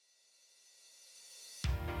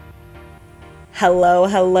Hello,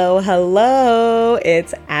 hello, hello.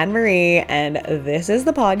 It's Anne Marie, and this is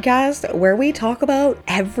the podcast where we talk about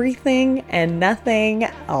everything and nothing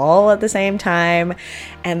all at the same time,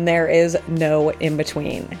 and there is no in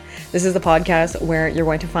between. This is the podcast where you're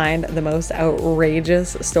going to find the most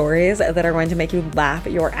outrageous stories that are going to make you laugh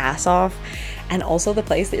your ass off, and also the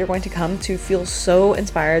place that you're going to come to feel so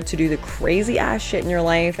inspired to do the crazy ass shit in your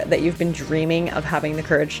life that you've been dreaming of having the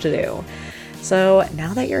courage to do. So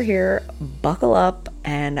now that you're here, buckle up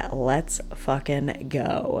and let's fucking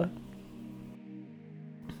go.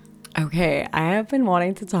 Okay, I have been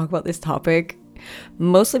wanting to talk about this topic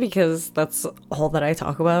mostly because that's all that I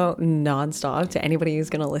talk about nonstop to anybody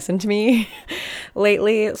who's gonna listen to me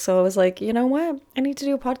lately. So I was like, you know what? I need to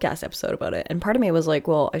do a podcast episode about it. And part of me was like,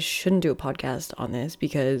 well, I shouldn't do a podcast on this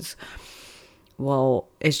because, well,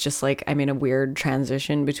 it's just like I'm in a weird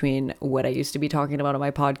transition between what I used to be talking about on my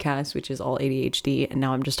podcast, which is all ADHD, and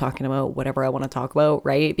now I'm just talking about whatever I want to talk about,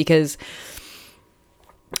 right? Because,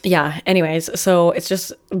 yeah, anyways, so it's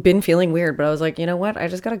just been feeling weird, but I was like, you know what? I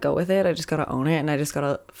just got to go with it. I just got to own it, and I just got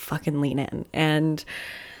to fucking lean in. And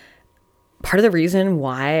part of the reason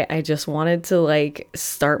why I just wanted to like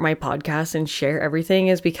start my podcast and share everything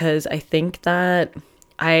is because I think that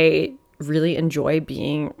I really enjoy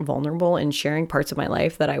being vulnerable and sharing parts of my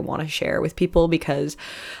life that I want to share with people, because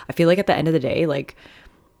I feel like at the end of the day, like,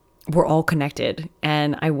 we're all connected,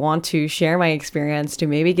 and I want to share my experience to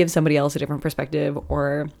maybe give somebody else a different perspective,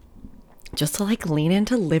 or just to like lean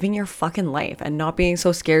into living your fucking life and not being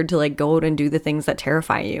so scared to like go out and do the things that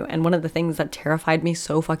terrify you. And one of the things that terrified me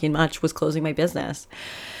so fucking much was closing my business.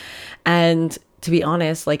 And to be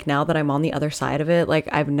honest, like, now that I'm on the other side of it, like,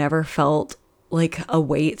 I've never felt like a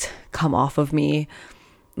weight come off of me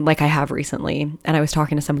like I have recently. And I was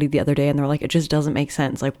talking to somebody the other day and they're like, it just doesn't make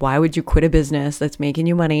sense. Like, why would you quit a business that's making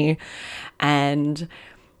you money and,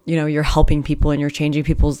 you know, you're helping people and you're changing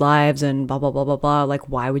people's lives and blah, blah, blah, blah, blah. Like,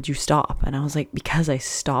 why would you stop? And I was like, because I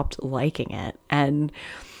stopped liking it. And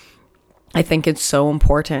I think it's so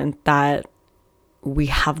important that we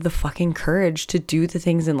have the fucking courage to do the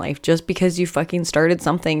things in life. Just because you fucking started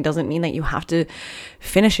something doesn't mean that you have to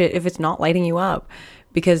finish it if it's not lighting you up.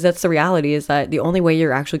 Because that's the reality, is that the only way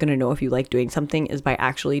you're actually going to know if you like doing something is by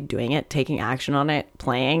actually doing it, taking action on it,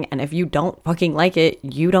 playing. And if you don't fucking like it,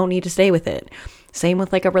 you don't need to stay with it. Same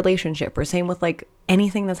with like a relationship, or same with like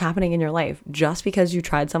anything that's happening in your life. Just because you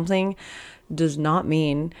tried something does not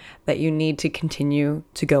mean that you need to continue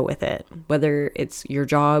to go with it. Whether it's your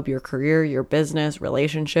job, your career, your business,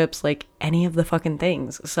 relationships, like any of the fucking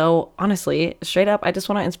things. So honestly, straight up, I just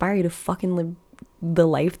want to inspire you to fucking live the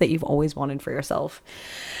life that you've always wanted for yourself.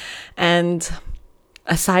 And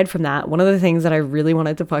aside from that, one of the things that I really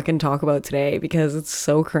wanted to fucking talk about today, because it's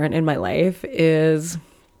so current in my life, is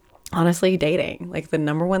honestly dating. Like, the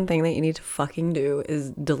number one thing that you need to fucking do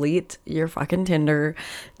is delete your fucking Tinder,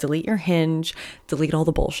 delete your Hinge, delete all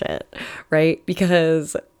the bullshit, right?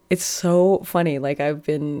 Because it's so funny. Like, I've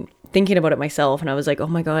been thinking about it myself, and I was like, oh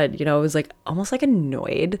my God, you know, I was like almost like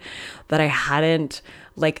annoyed that I hadn't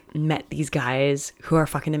like met these guys who are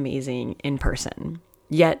fucking amazing in person.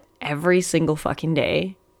 Yet every single fucking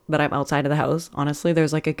day that I'm outside of the house, honestly,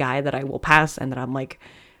 there's like a guy that I will pass and that I'm like,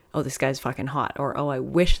 oh, this guy's fucking hot. Or, oh, I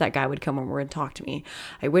wish that guy would come over and talk to me.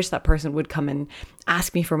 I wish that person would come and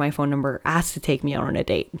ask me for my phone number, ask to take me out on a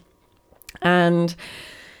date. And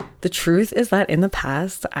the truth is that in the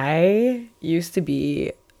past, I used to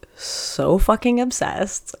be so fucking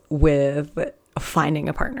obsessed with finding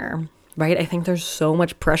a partner, right? I think there's so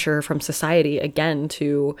much pressure from society, again,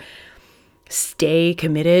 to stay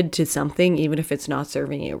committed to something, even if it's not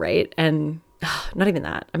serving you, right? And not even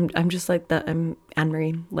that. I'm just like that. I'm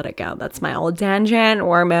Anne-Marie, let it go. That's my old tangent.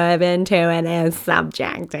 We're moving to a new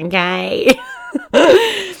subject, okay?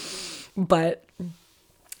 But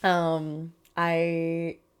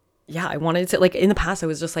I wanted to, like, in the past, I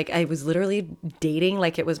was just like, I was literally dating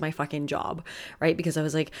like it was my fucking job, right? Because I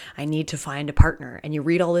was like, I need to find a partner. And you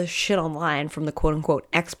read all this shit online from the quote unquote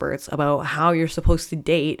experts about how you're supposed to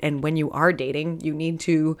date. And when you are dating, you need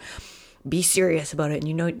to be serious about it. And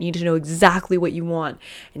you need to know exactly what you want.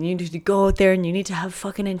 And you need to go out there and you need to have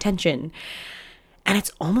fucking intention. And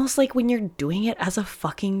it's almost like when you're doing it as a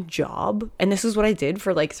fucking job. And this is what I did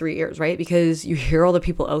for like 3 years, right? Because you hear all the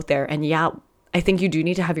people out there, and yeah, I think you do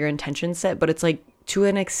need to have your intention set, but it's like to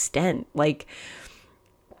an extent. Like,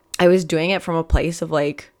 I was doing it from a place of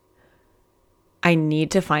like, I need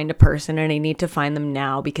to find a person and I need to find them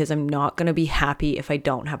now, because I'm not going to be happy if I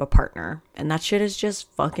don't have a partner. And that shit is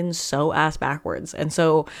just fucking so ass backwards. And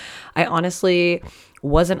so I honestly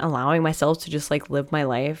wasn't allowing myself to just like live my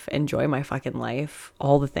life, enjoy my fucking life,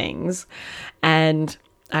 all the things. And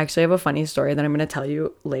I actually have a funny story that I'm going to tell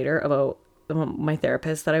you later about my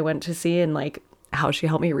therapist that I went to see, and like how she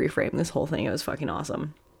helped me reframe this whole thing. It was fucking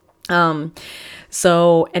awesome.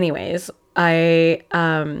 So anyways, I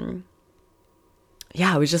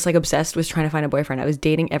was just like obsessed with trying to find a boyfriend. I was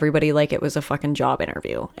dating everybody like it was a fucking job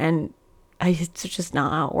interview. And it's just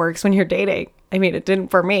not how it works when you're dating. I mean, it didn't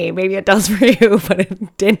for me. Maybe it does for you, but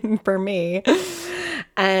it didn't for me.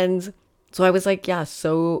 And so I was like, yeah,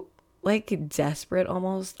 so like desperate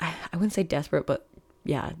almost. I wouldn't say desperate, but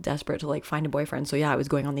yeah, desperate to like find a boyfriend. So yeah, I was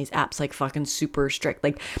going on these apps like fucking super strict.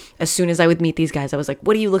 Like as soon as I would meet these guys, I was like,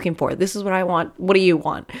 what are you looking for? This is what I want. What do you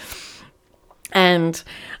want? And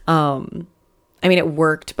I mean, it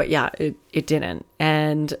worked, but yeah, it didn't.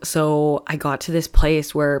 And so I got to this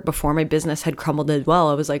place where before my business had crumbled as well,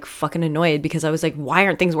 I was like fucking annoyed because I was like, why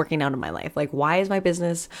aren't things working out in my life? Like, why is my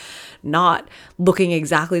business not looking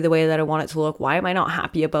exactly the way that I want it to look? Why am I not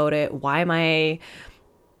happy about it? Why don't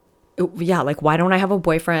I have a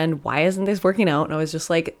boyfriend? Why isn't this working out? And I was just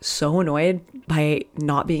like so annoyed by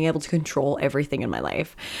not being able to control everything in my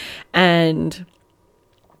life. And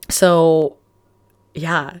so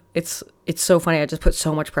yeah, it's so funny. I just put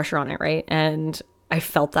so much pressure on it, right? And I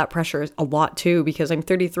felt that pressure a lot too because I'm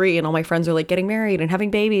 33 and all my friends are like getting married and having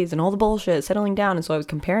babies and all the bullshit, settling down. And so I was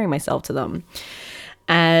comparing myself to them.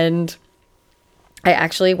 And I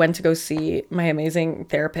actually went to go see my amazing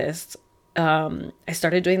therapist. I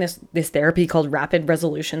started doing this therapy called rapid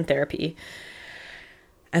resolution therapy.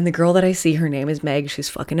 And the girl that I see, her name is Meg. She's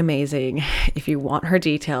fucking amazing. If you want her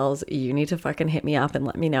details, you need to fucking hit me up and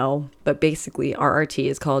let me know. But basically, RRT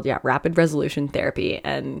is called, rapid resolution therapy.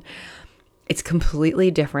 And it's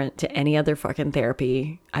completely different to any other fucking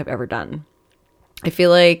therapy I've ever done. I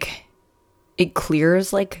feel like it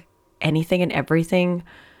clears like anything and everything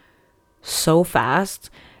so fast.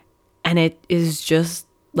 And it is just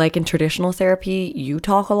like in traditional therapy, you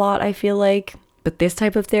talk a lot, I feel like. But this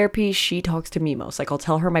type of therapy, she talks to me most. Like I'll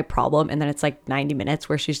tell her my problem and then it's like 90 minutes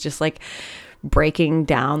where she's just like breaking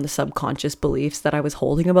down the subconscious beliefs that I was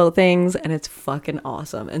holding about things. And it's fucking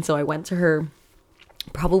awesome. And so I went to her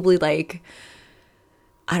probably like,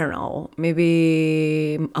 I don't know,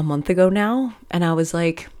 maybe a month ago now. And I was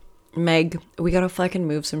like, Meg, we gotta fucking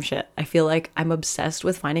move some shit. I feel like I'm obsessed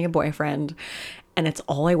with finding a boyfriend. And it's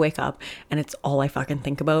all I wake up and it's all I fucking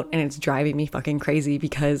think about. And it's driving me fucking crazy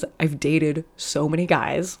because I've dated so many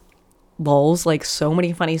guys, lols, like so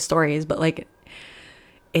many funny stories, but like,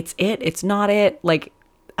 it's not it. Like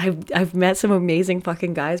I've met some amazing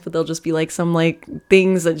fucking guys, but they'll just be like some like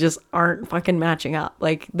things that just aren't fucking matching up.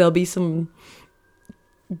 Like there'll be they'll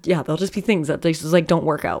just be things that they just like don't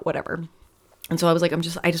work out, whatever. And so I was like,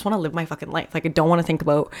 I just want to live my fucking life. Like, I don't want to think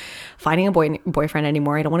about finding a boyfriend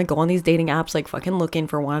anymore. I don't want to go on these dating apps, like fucking looking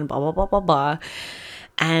for one, blah, blah, blah, blah, blah.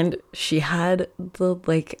 And she had the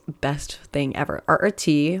like best thing ever.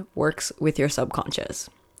 RRT works with your subconscious.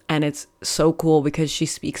 And it's so cool because she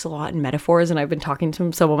speaks a lot in metaphors. And I've been talking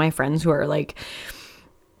to some of my friends who are like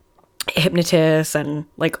hypnotists and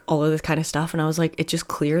like all of this kind of stuff. And I was like, it just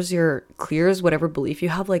clears whatever belief you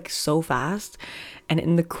have like so fast. And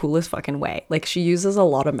in the coolest fucking way. Like she uses a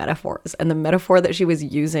lot of metaphors and the metaphor that she was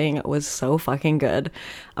using was so fucking good.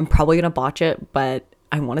 I'm probably going to botch it, but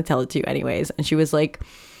I want to tell it to you anyways. And she was like,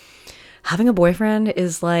 having a boyfriend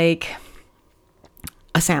is like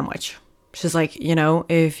a sandwich. She's like, you know,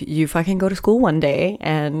 if you fucking go to school one day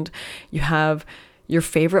and you have your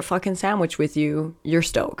favorite fucking sandwich with you, you're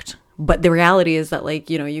stoked. But the reality is that, like,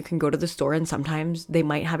 you know, you can go to the store and sometimes they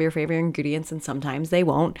might have your favorite ingredients and sometimes they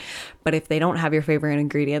won't. But if they don't have your favorite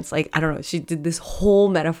ingredients, like, I don't know, she did this whole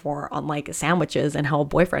metaphor on like sandwiches and how a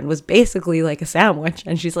boyfriend was basically like a sandwich.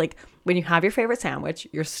 And she's like, when you have your favorite sandwich,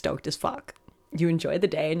 you're stoked as fuck. You enjoy the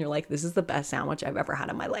day and you're like, this is the best sandwich I've ever had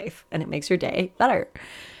in my life. And it makes your day better.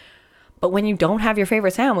 But when you don't have your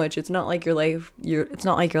favorite sandwich, it's not like you're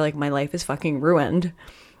like, my life is fucking ruined.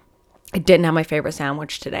 I didn't have my favorite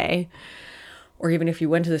sandwich today. Or even if you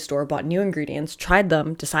went to the store, bought new ingredients, tried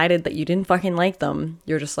them, decided that you didn't fucking like them,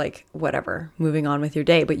 you're just like, whatever, moving on with your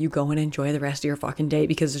day. But you go and enjoy the rest of your fucking day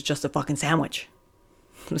because it's just a fucking sandwich.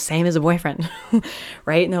 The same as a boyfriend,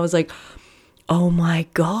 right? And I was like, oh my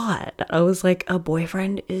God. I was like, a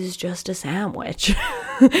boyfriend is just a sandwich.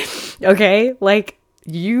 Okay? Like,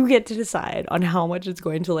 you get to decide on how much it's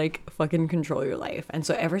going to like fucking control your life. And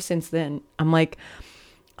so ever since then,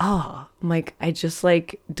 I just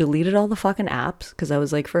like deleted all the fucking apps because I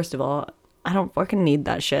was like, first of all, I don't fucking need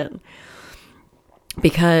that shit,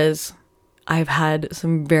 because I've had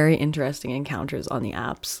some very interesting encounters on the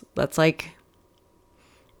apps. That's like,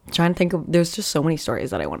 I'm trying to think of, there's just so many stories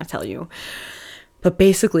that I want to tell you. But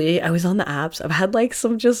basically, I was on the apps. I've had like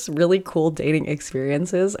some just really cool dating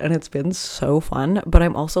experiences and it's been so fun. But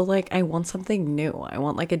I'm also like, I want something new. I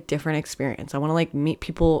want like a different experience. I want to like meet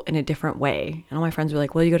people in a different way. And all my friends were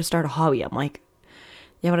like, well, you got to start a hobby. I'm like,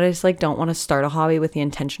 yeah, but I just like don't want to start a hobby with the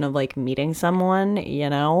intention of like meeting someone, you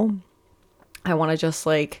know? I want to just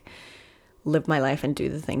like live my life and do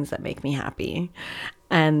the things that make me happy.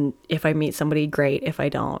 And if I meet somebody, great. If I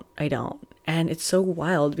don't, I don't. And it's so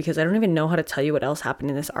wild because I don't even know how to tell you what else happened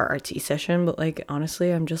in this RRT session. But like,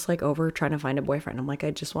 honestly, I'm just like over trying to find a boyfriend. I'm like,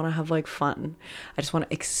 I just want to have like fun. I just want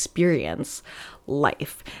to experience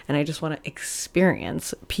life. And I just want to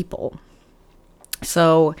experience people.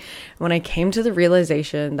 So when I came to the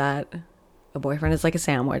realization that a boyfriend is like a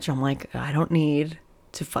sandwich, I'm like, I don't need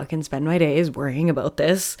to fucking spend my days worrying about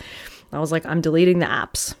this. I was like, I'm deleting the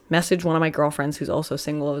apps. Message one of my girlfriends who's also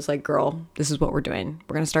single. I was like, girl, this is what we're doing.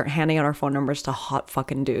 We're going to start handing out our phone numbers to hot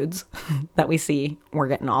fucking dudes that we see. We're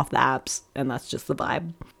getting off the apps. And that's just the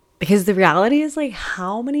vibe. Because the reality is like,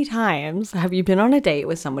 how many times have you been on a date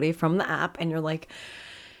with somebody from the app and you're like,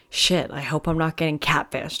 shit, I hope I'm not getting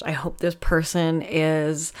catfished. I hope this person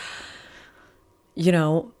is, you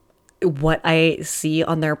know, what I see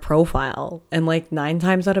on their profile. And like 9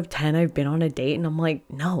 times out of 10, I've been on a date and I'm like,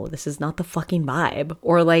 no, this is not the fucking vibe.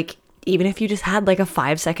 Or like, even if you just had like a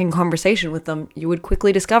 5-second conversation with them, you would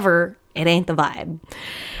quickly discover it ain't the vibe.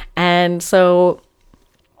 And so,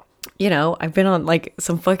 you know, I've been on like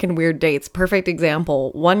some fucking weird dates. Perfect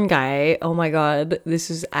example. One guy, oh my God, this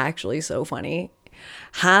is actually so funny.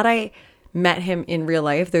 Had I met him in real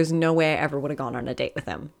life, there's no way I ever would have gone on a date with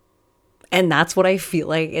him. And that's what I feel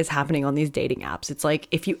like is happening on these dating apps. It's like,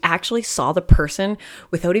 if you actually saw the person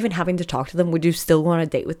without even having to talk to them, would you still go on a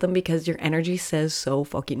date with them? Because your energy says so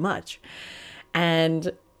fucking much.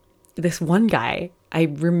 And this one guy, I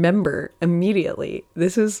remember immediately,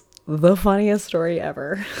 this is the funniest story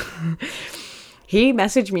ever. He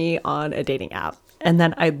messaged me on a dating app. And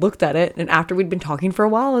then I looked at it, and after we'd been talking for a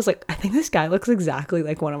while, I was like, I think this guy looks exactly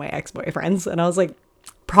like one of my ex-boyfriends. And I was like,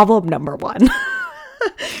 problem number 1.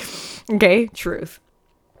 Okay, truth.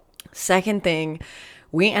 Second thing,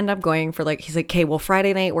 we end up going for like, he's like, okay, well,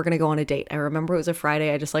 Friday night, we're going to go on a date. I remember it was a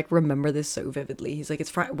Friday. I just like remember this so vividly. He's like,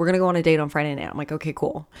 we're going to go on a date on Friday night. I'm like, okay,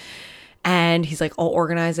 cool. And he's like, I'll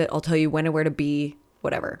organize it. I'll tell you when and where to be,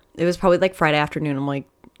 whatever. It was probably like Friday afternoon. I'm like,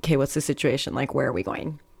 okay, what's the situation? Like, where are we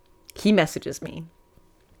going? He messages me.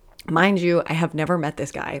 Mind you, I have never met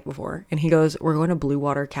this guy before. And he goes, we're going to Blue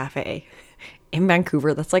Water Cafe in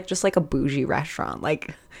Vancouver. That's like just like a bougie restaurant.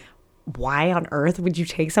 Like, why on earth would you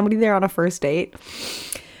take somebody there on a first date?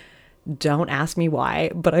 Don't ask me why,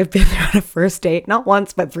 but I've been there on a first date, not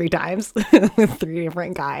once, but 3 times with 3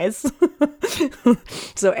 different guys.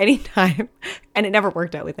 So anytime, and it never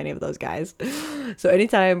worked out with any of those guys. So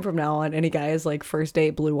anytime from now on, any guy is like first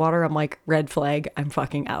date Blue Water, I'm like, red flag, I'm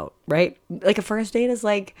fucking out, right? Like a first date is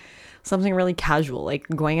like something really casual, like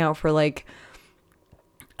going out for like,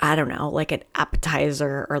 I don't know, like an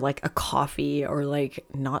appetizer or like a coffee, or like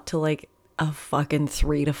not to like a fucking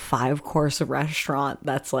 3 to 5 course restaurant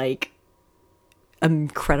that's like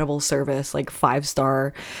incredible service, like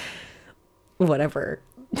 5-star, whatever.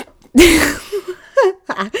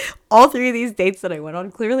 All 3 of these dates that I went on,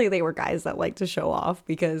 clearly they were guys that like to show off,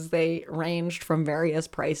 because they ranged from various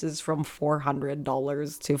prices from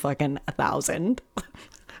 $400 to fucking $1,000.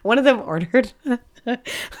 One of them ordered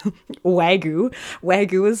Wagyu.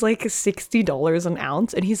 Wagyu is like $60 an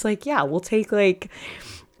ounce. And he's like, yeah, we'll take like,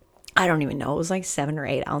 I don't even know. It was like 7 or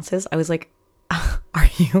 8 ounces. I was like, are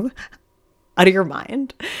you out of your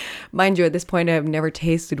mind? Mind you, at this point, I've never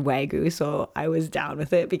tasted Wagyu. So I was down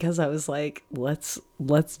with it, because I was like, let's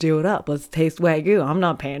do it up. Let's taste Wagyu. I'm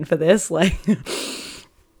not paying for this. Like,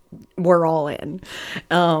 we're all in.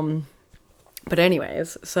 But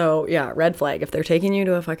anyways, so yeah, red flag. If they're taking you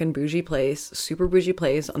to a fucking bougie place, super bougie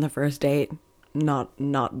place on the first date, not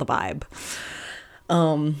the vibe.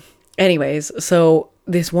 Anyways, so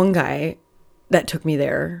this one guy that took me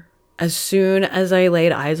there, as soon as I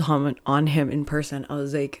laid eyes on him in person, I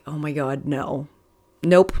was like, oh my God,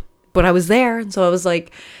 nope. But I was there. And so I was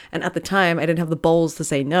like, and at the time I didn't have the balls to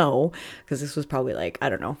say no, because this was probably like, I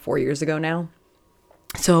don't know, 4 years ago now.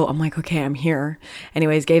 So I'm like, okay, I'm here.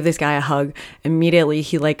 Anyways, gave this guy a hug. Immediately,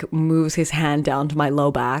 he like moves his hand down to my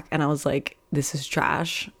low back. And I was like, this is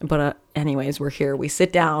trash. But anyways, we're here. We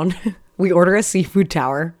sit down. We order a seafood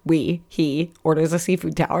tower. He orders a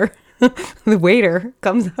seafood tower. The waiter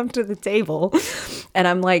comes up to the table. And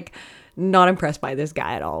I'm like, not impressed by this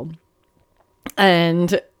guy at all.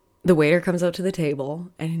 And the waiter comes up to the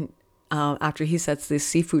table. And after he sets this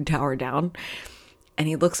seafood tower down, And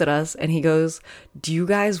he looks at us and he goes, "Do you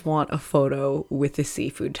guys want a photo with the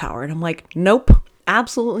seafood tower?" And I'm like, "Nope,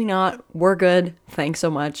 absolutely not. We're good. Thanks so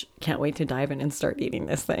much. Can't wait to dive in and start eating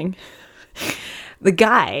this thing." The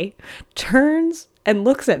guy turns and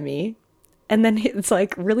looks at me, and then it's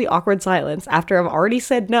like really awkward silence after I've already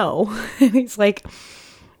said no. And he's like,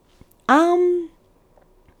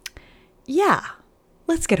 yeah,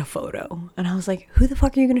 let's get a photo. And I was like, who the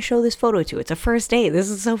fuck are you going to show this photo to? It's a first date. This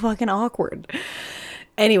is so fucking awkward.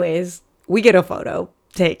 Anyways, we get a photo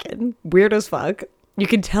taken. Weird as fuck. You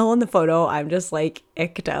can tell in the photo, I'm just like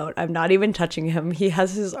icked out. I'm not even touching him. He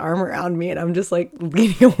has his arm around me and I'm just like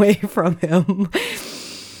leaning away from him.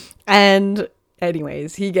 And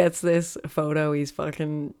anyways, he gets this photo. He's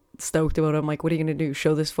fucking stoked about it. I'm like, what are you going to do?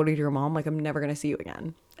 Show this photo to your mom? Like, I'm never going to see you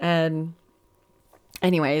again. And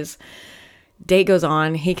anyways, day goes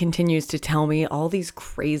on. He continues to tell me all these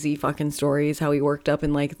crazy fucking stories, how he worked up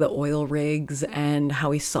in like the oil rigs and how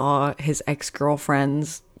he saw his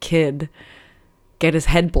ex-girlfriend's kid get his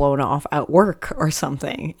head blown off at work or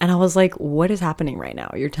something. And I was like, what is happening right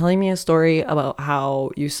now? You're telling me a story about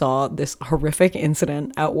how you saw this horrific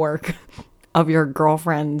incident at work of your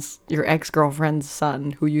ex-girlfriend's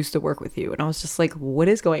son who used to work with you. And I was just like, what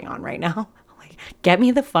is going on right now? I'm like, get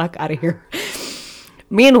me the fuck out of here.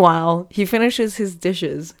 Meanwhile, he finishes his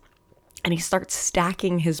dishes and he starts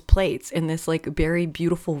stacking his plates in this like very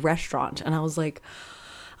beautiful restaurant. And I was like,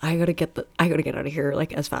 I gotta get out of here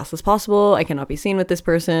like as fast as possible. I cannot be seen with this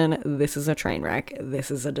person. This is a train wreck. This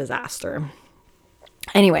is a disaster.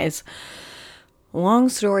 Anyways, long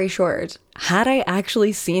story short, had I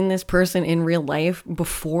actually seen this person in real life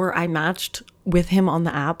before I matched with him on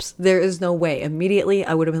the apps, there is no way. Immediately,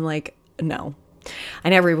 I would have been like, no. I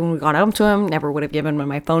never even got up to him, never would have given him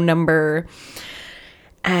my phone number.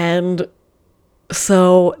 And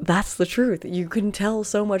so that's the truth. You can tell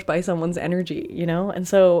so much by someone's energy, you know? And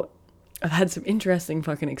so I've had some interesting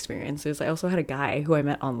fucking experiences. I also had a guy who I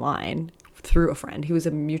met online through a friend. He was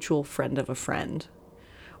a mutual friend of a friend.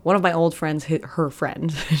 One of my old friends hit her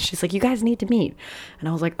friend. She's like, you guys need to meet. And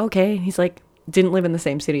I was like, okay. He's like, didn't live in the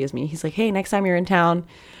same city as me. He's like, hey, next time you're in town,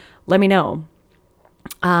 let me know.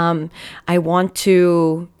 I want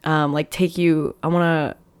to take you, I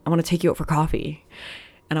want to take you out for coffee.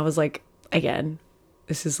 And I was like, again,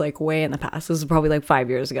 this is like way in the past. This is probably like 5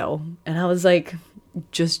 years ago. And I was like,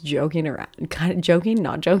 just joking around, kind of joking,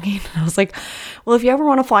 not joking. And I was like, well, if you ever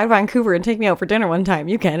want to fly to Vancouver and take me out for dinner one time,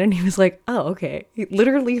 you can. And he was like, oh, okay. He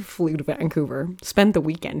literally flew to Vancouver, spent the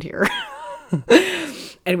weekend here,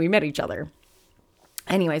 and we met each other.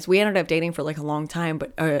 Anyways, we ended up dating for like a long time,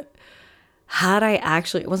 but, had I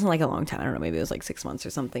actually, it wasn't like a long time, I don't know, maybe it was like 6 months or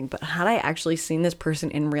something, but had I actually seen this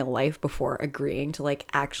person in real life before agreeing to like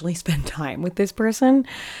actually spend time with this person,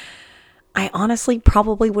 I honestly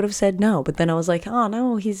probably would have said no. But then I was like, oh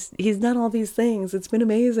no, he's done all these things. It's been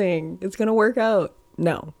amazing. It's going to work out.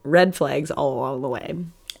 No, red flags all along the way.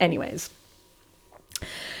 Anyways.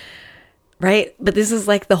 Right? But this is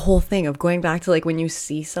like the whole thing of going back to like when you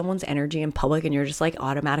see someone's energy in public and you're just like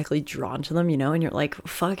automatically drawn to them, you know, and you're like,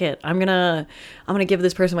 fuck it. I'm gonna give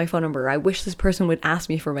this person my phone number. I wish this person would ask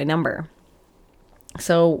me for my number.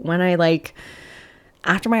 So when I like,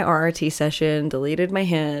 after my RRT session, deleted my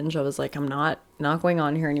Hinge, I was like, I'm not going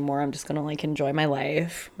on here anymore. I'm just gonna like enjoy my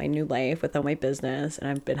life, my new life without my business. And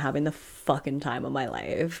I've been having the fucking time of my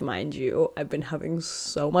life, mind you. I've been having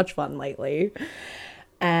so much fun lately.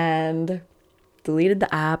 And deleted the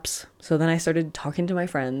apps. So then I started talking to my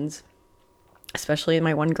friends, especially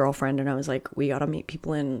my one girlfriend, and I was like, we gotta meet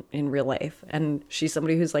people in real life. And she's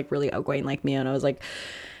somebody who's like really outgoing like me, and I was like,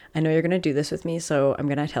 I know you're gonna do this with me, so I'm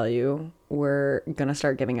gonna tell you, we're gonna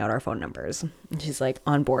start giving out our phone numbers. And she's like,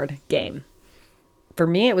 on board, game. For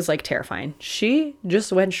me, it was like terrifying. She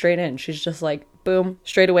just went straight in. She's just like, boom,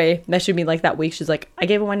 straight away, messaged me like that week. She's like, I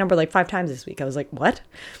gave him my number like 5 times this week. I was like, what?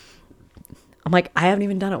 I'm like, I haven't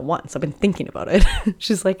even done it once. I've been thinking about it.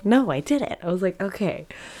 She's like, no, I did it. I was like, okay.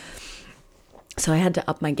 So I had to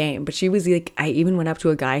up my game. But she was like, I even went up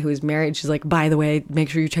to a guy who was married. She's like, by the way, make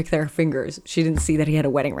sure you check their fingers. She didn't see that he had a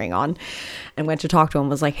wedding ring on, and went to talk to him.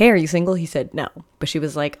 Was like, hey, are you single? He said no. But she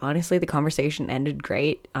was like, honestly, the conversation ended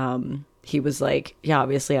great. He was like, yeah,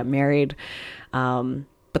 obviously I'm married.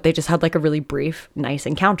 But they just had like a really brief, nice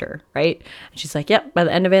encounter. Right. And she's like, yep, by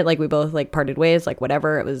the end of it, like we both like parted ways, like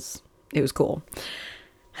whatever. It was cool.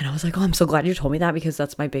 And I was like, oh, I'm so glad you told me that, because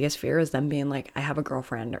that's my biggest fear, is them being like, I have a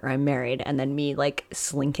girlfriend or I'm married, and then me like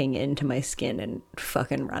slinking into my skin and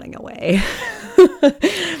fucking running away.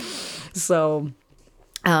 So,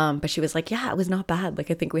 but she was like, yeah, it was not bad.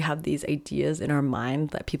 Like, I think we have these ideas in our mind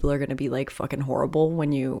that people are going to be like fucking horrible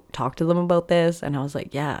when you talk to them about this. And I was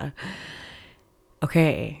like, yeah.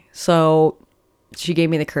 okay, so she gave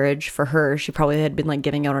me the courage. For her, she probably had been like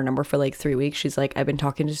giving out her number for like 3 weeks. She's like, I've been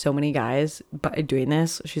talking to so many guys but doing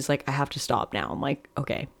this. She's like, I have to stop now. I'm like,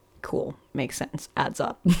 okay, cool, makes sense, adds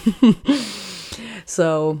up.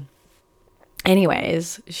 So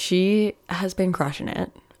anyways, she has been crushing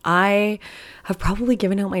it. I have probably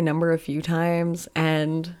given out my number a few times,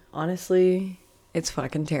 and honestly, it's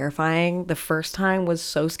fucking terrifying. The first time was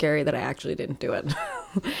so scary that I actually didn't do it.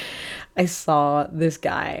 I saw this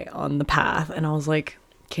guy on the path and I was like,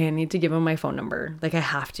 okay, I need to give him my phone number. Like, I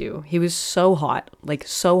have to. He was so hot, like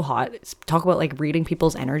so hot. Talk about like reading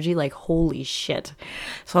people's energy. Like, holy shit.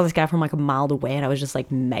 Saw this guy from like a mile away and I was just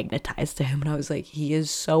like magnetized to him. And I was like, he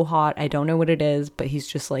is so hot. I don't know what it is, but he's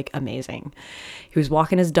just like amazing. He was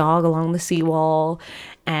walking his dog along the seawall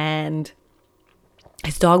and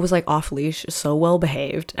his dog was like off leash, so well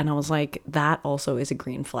behaved. And I was like, that also is a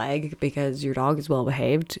green flag because your dog is well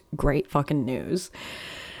behaved. Great fucking news.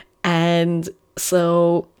 And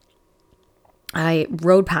so I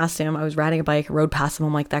rode past him. I was riding a bike, rode past him.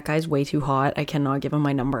 I'm like, that guy's way too hot. I cannot give him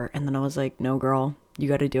my number. And then I was like, no, girl, you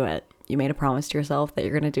got to do it. You made a promise to yourself that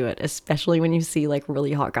you're going to do it, especially when you see like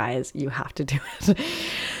really hot guys. You have to do it.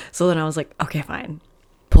 So then I was like, okay, fine.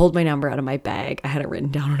 Pulled my number out of my bag. I had it written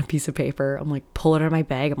down on a piece of paper. I'm like, pull it out of my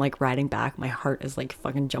bag. I'm like riding back. My heart is like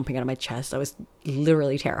fucking jumping out of my chest. I was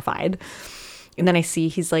literally terrified. And then I see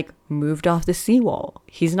he's like moved off the seawall.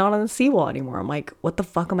 He's not on the seawall anymore. I'm like, what the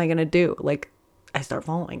fuck am I going to do? Like, I start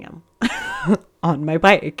following him on my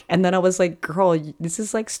bike. And then I was like, girl, this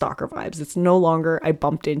is like stalker vibes. It's no longer I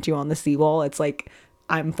bumped into you on the seawall. It's like,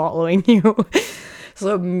 I'm following you.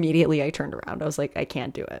 So immediately I turned around. I was like, I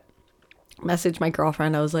can't do it. Messaged my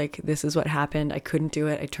girlfriend. I was like, this is what happened. I couldn't do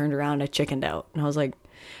it. I turned around. I chickened out. And I was like,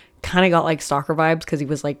 kind of got like stalker vibes because he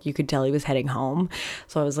was like, you could tell he was heading home.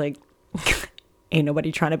 So I was like, ain't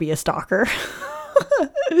nobody trying to be a stalker.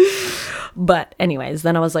 But anyways,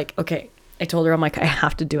 then I was like, okay, I told her, I'm like, I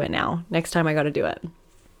have to do it now. Next time I got to do it.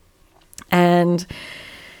 And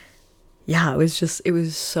yeah, it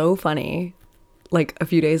was so funny. Like a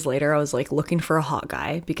few days later, I was like looking for a hot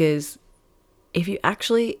guy because if you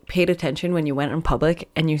actually paid attention when you went in public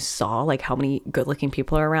and you saw like how many good looking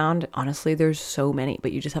people are around, honestly, there's so many,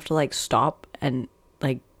 but you just have to like stop and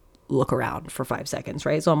like look around for 5 seconds,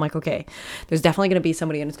 right? So I'm like, okay, there's definitely going to be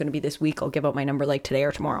somebody and it's going to be this week. I'll give out my number like today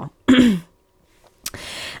or tomorrow.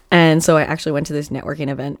 And so I actually went to this networking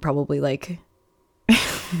event probably like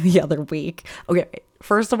the other week. Okay,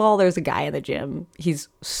 first of all, there's a guy in the gym. He's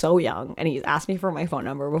so young and he's asked me for my phone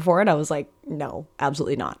number before and I was like, no,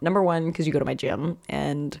 absolutely not. Number one, because you go to my gym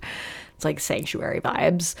and it's like sanctuary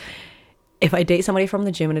vibes. If I date somebody from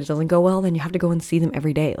the gym and it doesn't go well, then you have to go and see them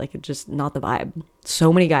every day. Like, it's just not the vibe.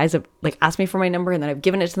 So many guys have like asked me for my number and then I've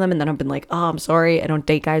given it to them and then I've been like, oh, I'm sorry, I don't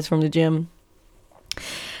date guys from the gym.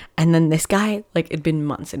 And then this guy, like, it'd been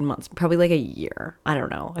months and months, probably like a year. I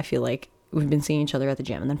don't know. I feel like we've been seeing each other at the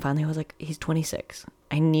gym. And then finally I was like, he's 26.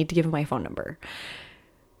 I need to give him my phone number.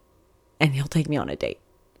 And he'll take me on a date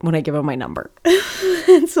when I give him my number.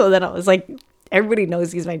 And so then I was like, everybody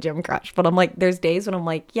knows he's my gym crush. But I'm like, there's days when I'm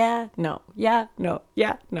like, yeah, no, yeah, no,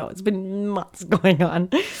 yeah, no. It's been months going on.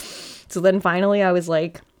 So then finally I was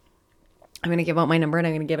like, I'm going to give out my number and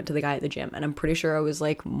I'm going to give it to the guy at the gym. And I'm pretty sure I was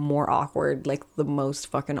like more awkward, like the most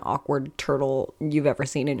fucking awkward turtle you've ever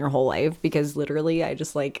seen in your whole life. Because literally I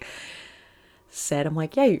just like said, I'm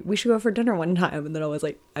like, yeah, we should go for dinner one time. And then I was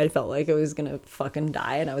like, I felt like I was going to fucking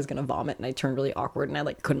die and I was going to vomit. And I turned really awkward and I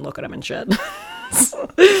like couldn't look at him and shit.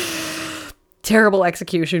 Terrible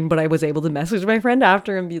execution, but I was able to message my friend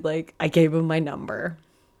after and be like, I gave him my number.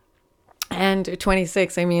 And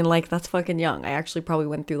 26, I mean, like, that's fucking young. I actually probably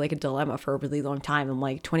went through like a dilemma for a really long time. I'm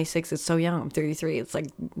like, 26 is so young. I'm 33. It's like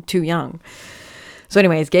too young. So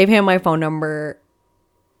anyways, gave him my phone number.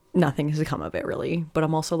 Nothing has come of it really. But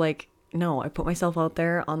I'm also like, no, I put myself out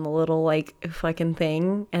there on the little like fucking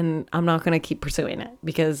thing and I'm not going to keep pursuing it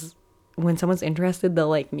because when someone's interested, they'll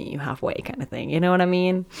like meet you halfway kind of thing. You know what I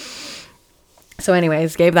mean? So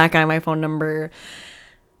anyways, gave that guy my phone number.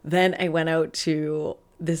 Then I went out to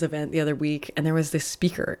this event the other week and there was this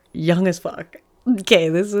speaker, young as fuck. Okay,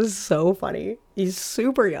 this is so funny. He's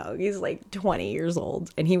super young. He's like 20 years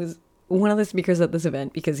old. And he was one of the speakers at this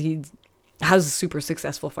event because he has a super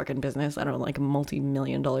successful fucking business. I don't know, like a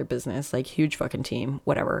multi-million-dollar business, like huge fucking team,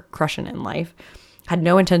 whatever, crushing it in life. Had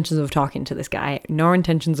no intentions of talking to this guy, no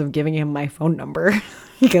intentions of giving him my phone number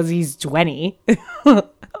because he's 20.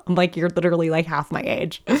 I'm like, you're literally like half my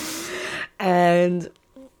age. And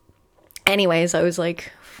anyways, I was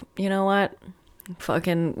like, you know what?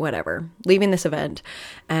 Fucking whatever. Leaving this event.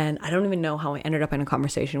 And I don't even know how I ended up in a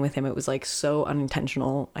conversation with him. It was like so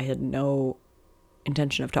unintentional. I had no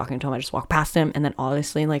intention of talking to him. I just walked past him, and then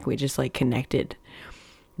honestly, like, we just like connected.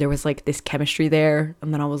 There was like this chemistry there,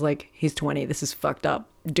 and then I was like, he's 20, this is fucked up,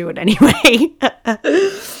 do it anyway.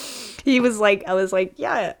 He was like, I was like,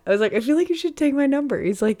 yeah. I was like, I feel like you should take my number.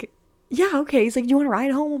 He's like, yeah, okay. He's like, you want to ride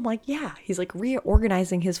home? I'm like, yeah. He's like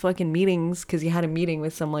reorganizing his fucking meetings because he had a meeting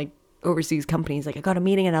with some like overseas company. He's like, I got a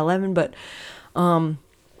meeting at 11, but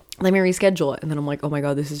let me reschedule it. And then I'm like, oh my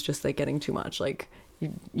God, this is just like getting too much. Like,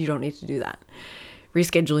 you don't need to do that.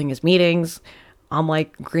 Rescheduling his meetings. I'm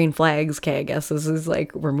like, green flags. Okay, I guess this is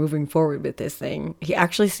like, we're moving forward with this thing. He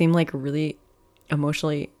actually seemed like really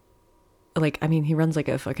emotionally, like, I mean, he runs like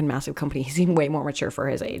a fucking massive company. He seemed way more mature for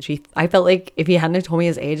his age. I felt like if he hadn't have told me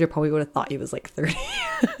his age, I probably would have thought he was like 30.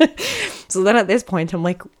 So then at this point, I'm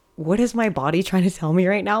like, what is my body trying to tell me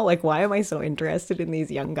right now? Like, why am I so interested in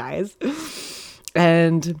these young guys?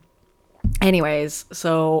 And anyways,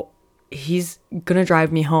 so he's gonna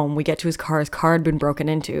drive me home. We get to his car. His car had been broken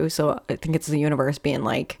into. So I think it's the universe being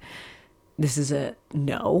like, this is a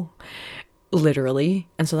no. Literally.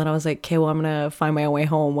 And so then I was like, okay, well, I'm gonna find my own way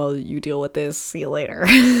home while you deal with this. See you later.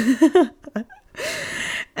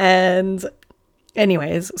 And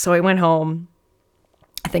anyways, so I went home.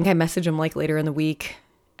 I think I messaged him like later in the week,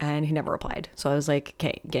 and he never replied. So I was like,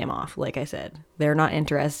 okay, game off. Like I said, they're not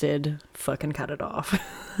interested. Fucking cut it off.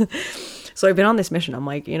 So I've been on this mission. I'm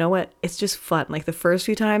like, you know what? It's just fun. Like the first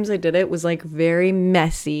few times I did it was like very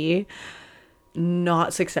messy,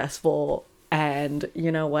 not successful. And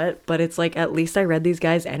you know what? But it's like, at least I read these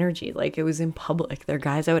guys' energy. Like, it was in public. They're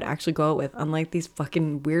guys I would actually go out with, unlike these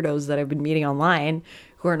fucking weirdos that I've been meeting online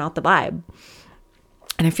who are not the vibe.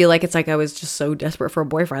 And I feel like it's like I was just so desperate for a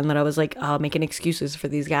boyfriend that I was like making excuses for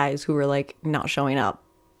these guys who were like not showing up,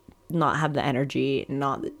 not have the energy,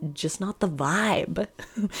 not the vibe.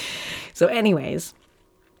 So anyways,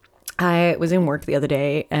 I was in work the other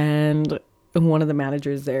day, and one of the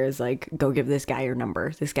managers there is like, go give this guy your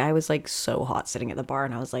number. This guy was like so hot sitting at the bar,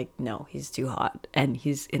 and I was like, no, he's too hot, and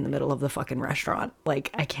he's in the middle of the fucking restaurant.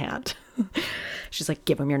 Like, I can't. She's like,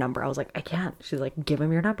 give him your number. I was like, I can't. She's like, give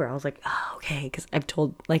him your number. I was like, oh, okay. Because I've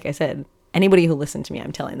told, like I said, anybody who listened to me,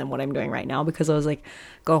 I'm telling them what I'm doing right now, because I was like,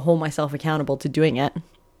 gotta hold myself accountable to doing it.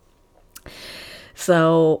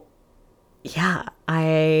 So yeah,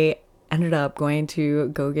 I ended up going to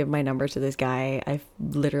go give my number to this guy. I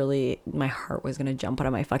literally, my heart was gonna jump out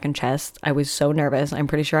of my fucking chest. I was so nervous. I'm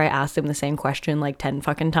pretty sure I asked him the same question like 10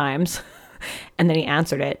 fucking times. And then he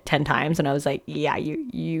answered it 10 times. And I was like, yeah,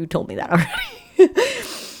 you told me that already.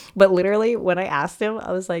 But literally when I asked him,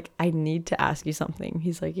 I was like, I need to ask you something.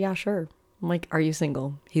 He's like, yeah, sure. I'm like, are you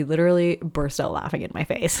single? He literally burst out laughing in my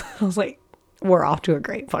face. I was like, we're off to a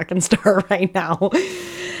great fucking start right now.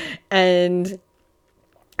 And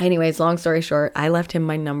anyways, long story short, I left him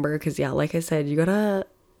my number because, yeah, like I said, you gotta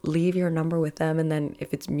leave your number with them, and then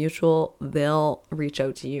if it's mutual, they'll reach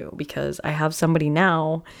out to you. Because I have somebody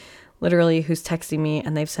now literally who's texting me,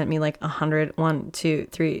 and they've sent me like 100, 1, 2,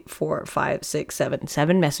 3, 4, 5, 6,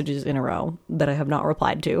 7 messages in a row that I have not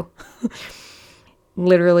replied to.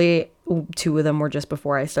 Literally 2 of them were just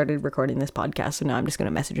before I started recording this podcast. So now I'm just going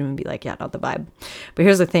to message them and be like, yeah, not the vibe. But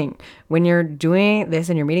here's the thing. When you're doing this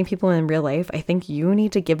and you're meeting people in real life, I think you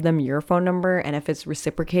need to give them your phone number. And if it's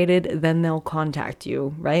reciprocated, then they'll contact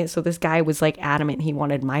you, right? So this guy was like adamant he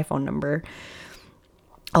wanted my phone number.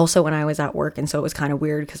 Also, when I was at work, and so it was kind of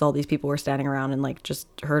weird because all these people were standing around and like just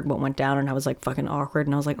heard what went down, and I was like fucking awkward,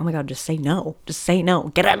 and I was like, oh my God, just say no. Just say no.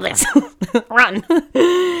 Get out of this. Run.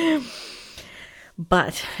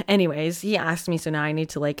 But anyways, he asked me, so now I need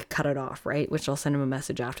to like cut it off, right? Which I'll send him a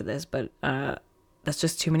message after this, but that's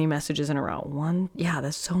just too many messages in a row.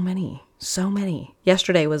 That's so many.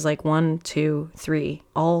 Yesterday was like 1, 2, 3,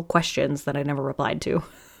 all questions that I never replied to.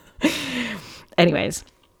 Anyways.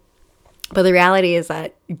 But the reality is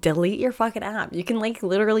that delete your fucking app. You can like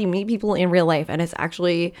literally meet people in real life, and it's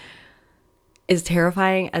actually, as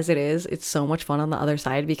terrifying as it is, it's so much fun on the other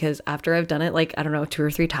side, because after I've done it like, I don't know, 2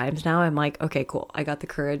 or 3 times now, I'm like, okay, cool. I got the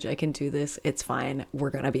courage. I can do this. It's fine.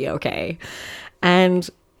 We're going to be okay. And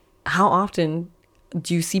how often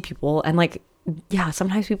do you see people and like, yeah,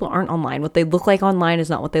 sometimes people aren't online. What they look like online is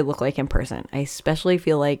not what they look like in person. I especially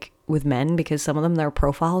feel like with men, because some of them, their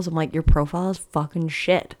profiles, I'm like, your profile is fucking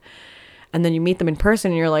shit. And then you meet them in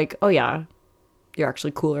person and you're like, oh yeah, you're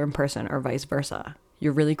actually cooler in person, or vice versa.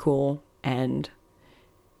 You're really cool and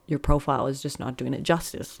your profile is just not doing it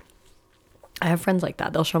justice. I have friends like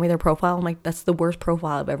that. They'll show me their profile. I'm like, that's the worst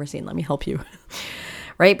profile I've ever seen. Let me help you.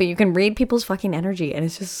 Right? But you can read people's fucking energy, and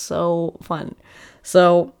it's just so fun.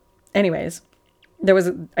 So anyways,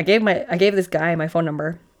 I gave this guy my phone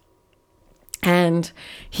number, And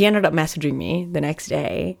he ended up messaging me the next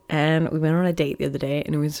day, and we went on a date the other day,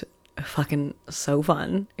 and it was fucking so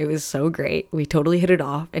fun. It was so great. We totally hit it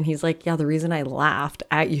off. And he's like, yeah, the reason I laughed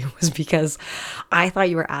at you was because I thought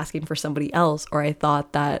you were asking for somebody else, or I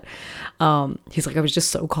thought that he's like, I was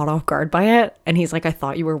just so caught off guard by it. And he's like, I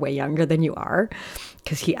thought you were way younger than you are,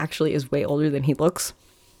 because he actually is way older than he looks.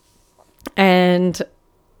 And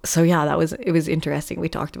so yeah, it was interesting. We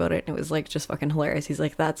talked about it, and it was like just fucking hilarious. He's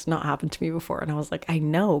like, that's not happened to me before. And I was like, I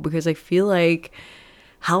know, because I feel like,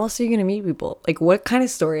 how else are you going to meet people? Like, what kind of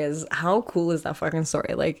story how cool is that fucking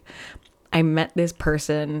story? Like, I met this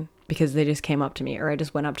person because they just came up to me, or I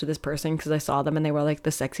just went up to this person because I saw them and they were like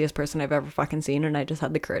the sexiest person I've ever fucking seen, and I just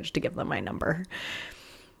had the courage to give them my number.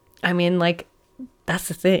 I mean, like, that's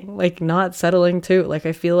the thing. Like, not settling too. Like,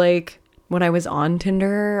 I feel like when I was on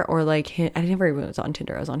Tinder, or like, I never even was on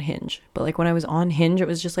Tinder, I was on Hinge. But like when I was on Hinge, it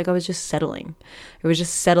was just like, I was just settling. It was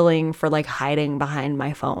just settling for like hiding behind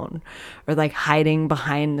my phone, or like hiding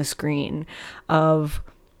behind the screen of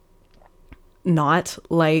not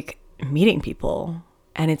like meeting people.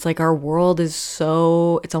 And it's like, our world is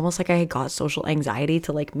so, it's almost like I got social anxiety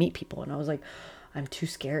to like meet people. And I was like, I'm too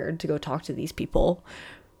scared to go talk to these people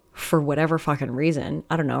for whatever fucking reason.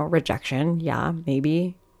 I don't know, rejection. Yeah,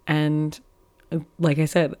 maybe. And like I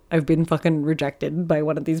said, I've been fucking rejected by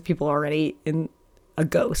one of these people already. In a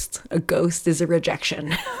ghost is a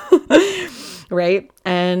rejection. Right?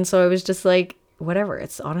 And so I was just like, whatever,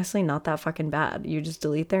 it's honestly not that fucking bad. You just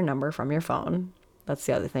delete their number from your phone. That's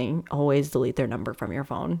the other thing. Always delete their number from your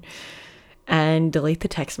phone, and delete the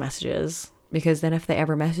text messages, because then if they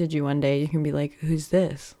ever message you one day, you can be like, who's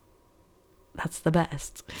this? That's the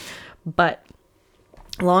best. But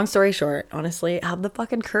long story short, honestly, have the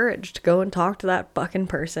fucking courage to go and talk to that fucking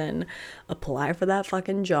person, apply for that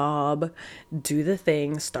fucking job, do the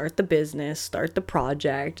thing, start the business, start the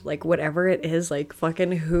project, like whatever it is. Like,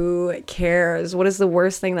 fucking who cares? What is the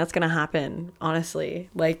worst thing that's gonna happen? Honestly,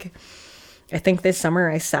 like, I think this summer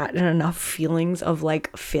I sat in enough feelings of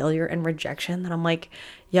like failure and rejection that I'm like,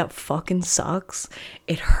 yeah, fucking sucks.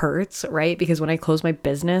 It hurts, right? Because when I closed my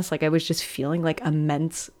business, like I was just feeling like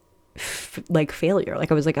immense like failure.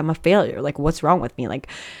 Like I was like, I'm a failure. Like, what's wrong with me? Like,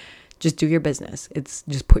 just do your business. It's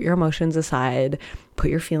just put your emotions aside, put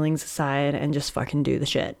your feelings aside, and just fucking do the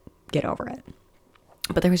shit. Get over it.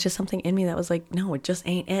 But there was just something in me that was like, no, it just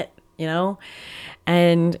ain't it, you know?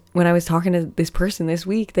 And when I was talking to this person this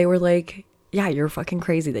week, they were like, yeah, you're fucking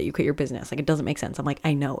crazy that you quit your business. Like, it doesn't make sense. I'm like,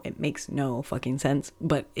 I know it makes no fucking sense,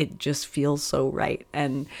 but it just feels so right.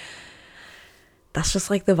 And that's just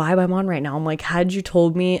like the vibe I'm on right now. I'm like, had you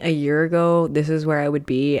told me a year ago this is where I would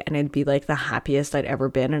be, and it'd be like the happiest I'd ever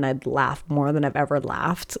been, and I'd laugh more than I've ever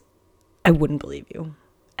laughed, I wouldn't believe you.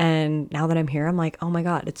 And now that I'm here, I'm like, oh my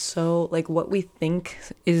God, it's so like what we think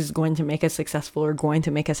is going to make us successful or going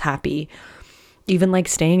to make us happy, even like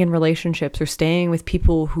staying in relationships or staying with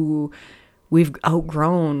people who we've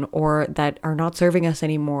outgrown or that are not serving us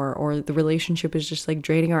anymore, or the relationship is just like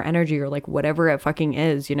draining our energy, or like whatever it fucking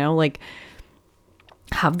is, you know, like,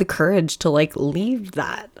 have the courage to like leave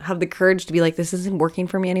that, have the courage to be like, this isn't working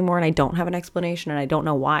for me anymore, and I don't have an explanation, and I don't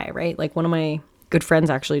know why, right? Like, one of my good friends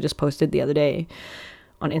actually just posted the other day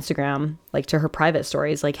on Instagram, like to her private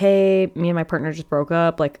stories, like, hey, me and my partner just broke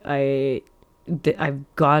up. Like,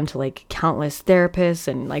 I've gone to like countless therapists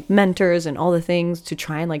and like mentors and all the things to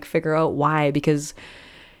try and like figure out why, because,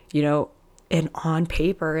 you know, and on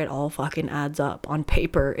paper, it all fucking adds up. On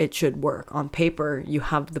paper, it should work. On paper, you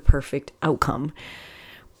have the perfect outcome.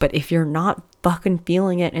 But if you're not fucking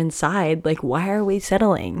feeling it inside, like, why are we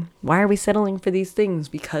settling? Why are we settling for these things?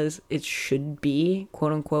 Because it should be,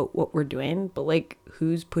 quote unquote, what we're doing. But like,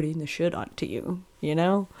 who's putting the shit onto you, you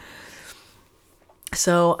know?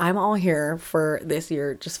 So I'm all here for this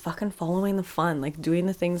year, just fucking following the fun, like doing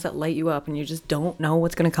the things that light you up and you just don't know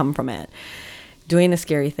what's going to come from it. Doing the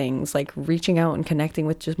scary things, like reaching out and connecting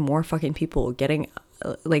with just more fucking people, getting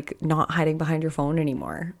like not hiding behind your phone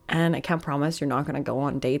anymore. And I can't promise you're not going to go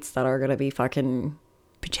on dates that are going to be fucking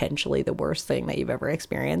potentially the worst thing that you've ever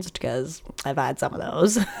experienced, because I've had some of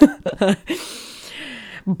those.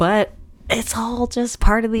 But it's all just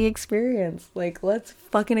part of the experience. Like, let's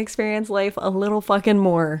fucking experience life a little fucking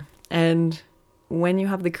more. And when you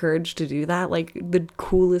have the courage to do that, like, the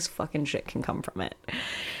coolest fucking shit can come from it.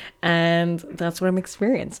 And that's what I'm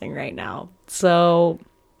experiencing right now. So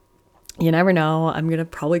you never know. I'm going to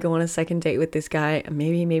probably go on a second date with this guy.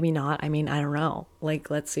 Maybe, maybe not. I mean, I don't know.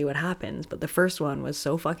 Like, let's see what happens. But the first one was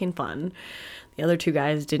so fucking fun. The other two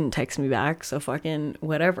guys didn't text me back. So fucking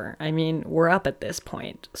whatever. I mean, we're up at this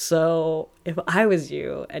point. So if I was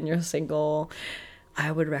you and you're single,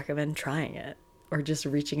 I would recommend trying it. or just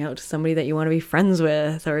reaching out to somebody that you want to be friends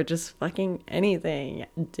with, or just fucking anything.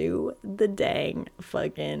 Do the dang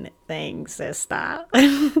fucking thing, sister.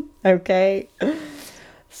 Okay?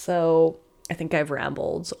 So I think I've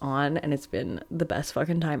rambled on and it's been the best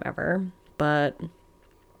fucking time ever. But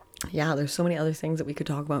yeah, there's so many other things that we could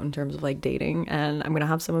talk about in terms of like dating. And I'm going to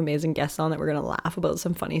have some amazing guests on that we're going to laugh about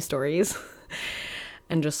some funny stories.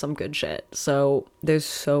 And just some good shit. So there's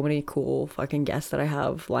so many cool fucking guests that I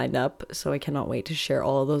have lined up. So I cannot wait to share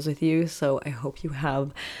all of those with you. So I hope you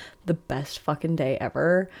have the best fucking day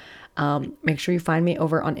ever. Make sure you find me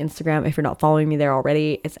over on Instagram. If you're not following me there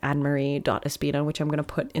already, it's annemarie.espina, which I'm going to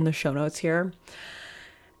put in the show notes here.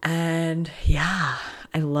 And yeah,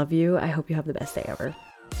 I love you. I hope you have the best day ever.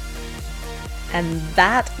 And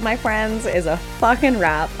that, my friends, is a fucking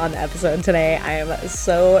wrap on the episode today. I am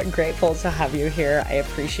so grateful to have you here. I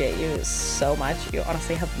appreciate you so much. You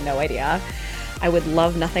honestly have no idea. I would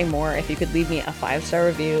love nothing more if you could leave me a 5-star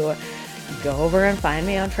review. Go over and find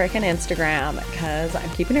me on frickin' Instagram because I'm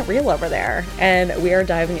keeping it real over there. And we are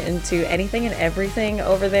diving into anything and everything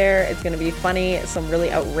over there. It's going to be funny, some really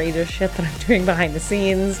outrageous shit that I'm doing behind the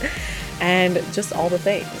scenes, and just all the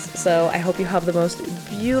things. So I hope you have the most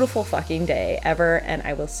beautiful fucking day ever, and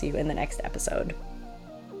I will see you in the next episode.